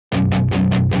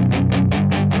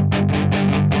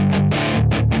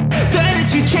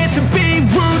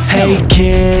Hey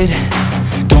kid,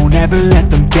 don't ever let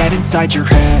them get inside your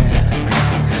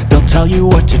head. They'll tell you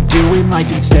what to do in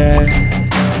life instead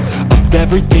of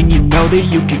everything you know that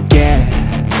you could get.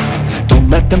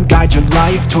 Don't let them guide your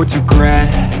life towards regret.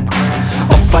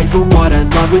 I'll fight for what I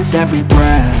love with every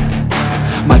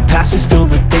breath. My past is filled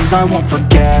with things I won't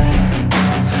forget.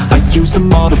 I use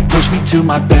them all to push me to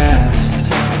my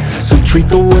best. So treat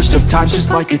the worst of times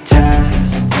just like a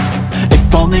test.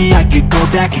 If only I could go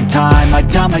back in time, I'd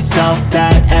tell myself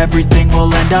that everything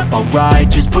will end up alright.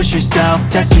 Just push yourself,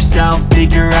 test yourself,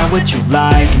 figure out what you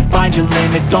like, and find your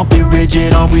limits, don't be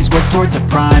rigid, always work towards a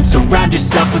prime. Surround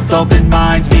yourself with open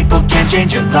minds, people can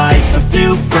change your life. A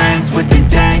few friends with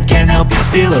intent can help you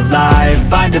feel alive.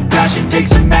 Find a passion, take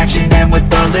some action, and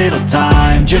with a little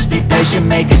time, just be patient,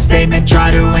 make a statement,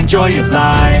 try to enjoy your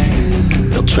life.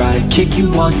 They'll try to kick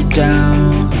you while you're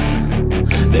down.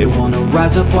 They wanna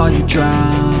rise up while you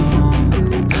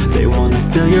drown. They wanna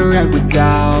fill your head with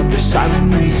doubt. They're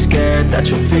silently scared that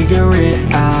you'll figure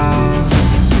it out.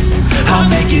 I'll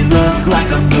make it look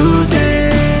like I'm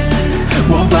losing,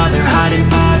 won't bother hiding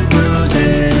my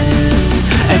bruises.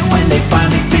 And when they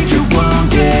finally think you're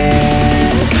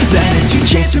wounded, then it's your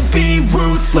chance to be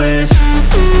ruthless.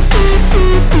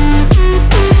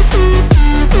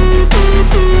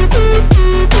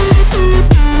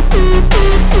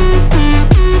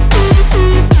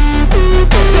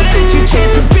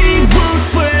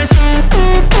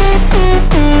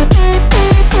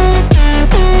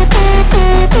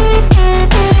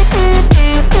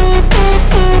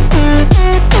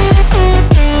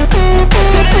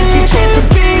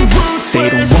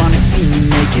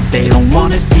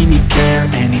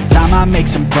 I make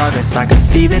some progress, I can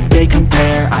see that they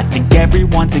compare. I think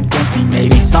everyone's against me,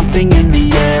 maybe something in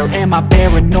the air. Am I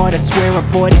paranoid? I swear a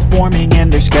void is forming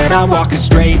and they're scared. I walk a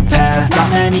straight path,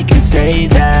 not many can say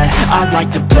that. I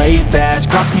like to play fast,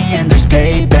 cross me and there's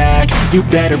payback. You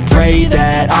better pray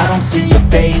that I don't see your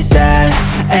face at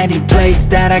any place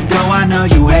that I go. I know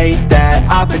you hate that.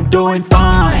 I've been doing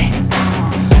fine,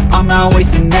 I'm not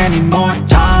wasting any more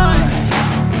time.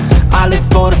 I live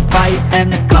for the fight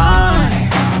and the climb,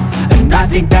 and I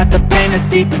think that the pain that's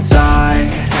deep inside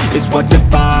is what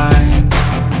defines.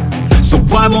 So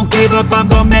I won't give up, I'm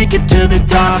gonna make it to the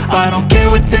top. I don't care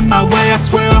what's in my way, I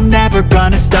swear I'm never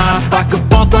gonna stop. I could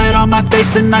fall flat on my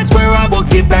face and I swear I will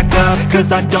get back up,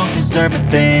 cause I don't deserve a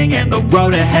thing and the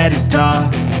road ahead is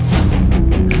tough.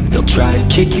 They'll try to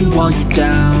kick you while you're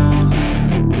down.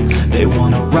 They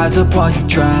wanna rise up while you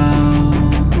drown.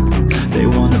 They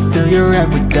wanna fill your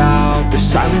head with doubt. They're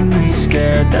silently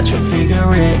scared that you'll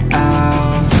figure it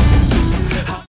out.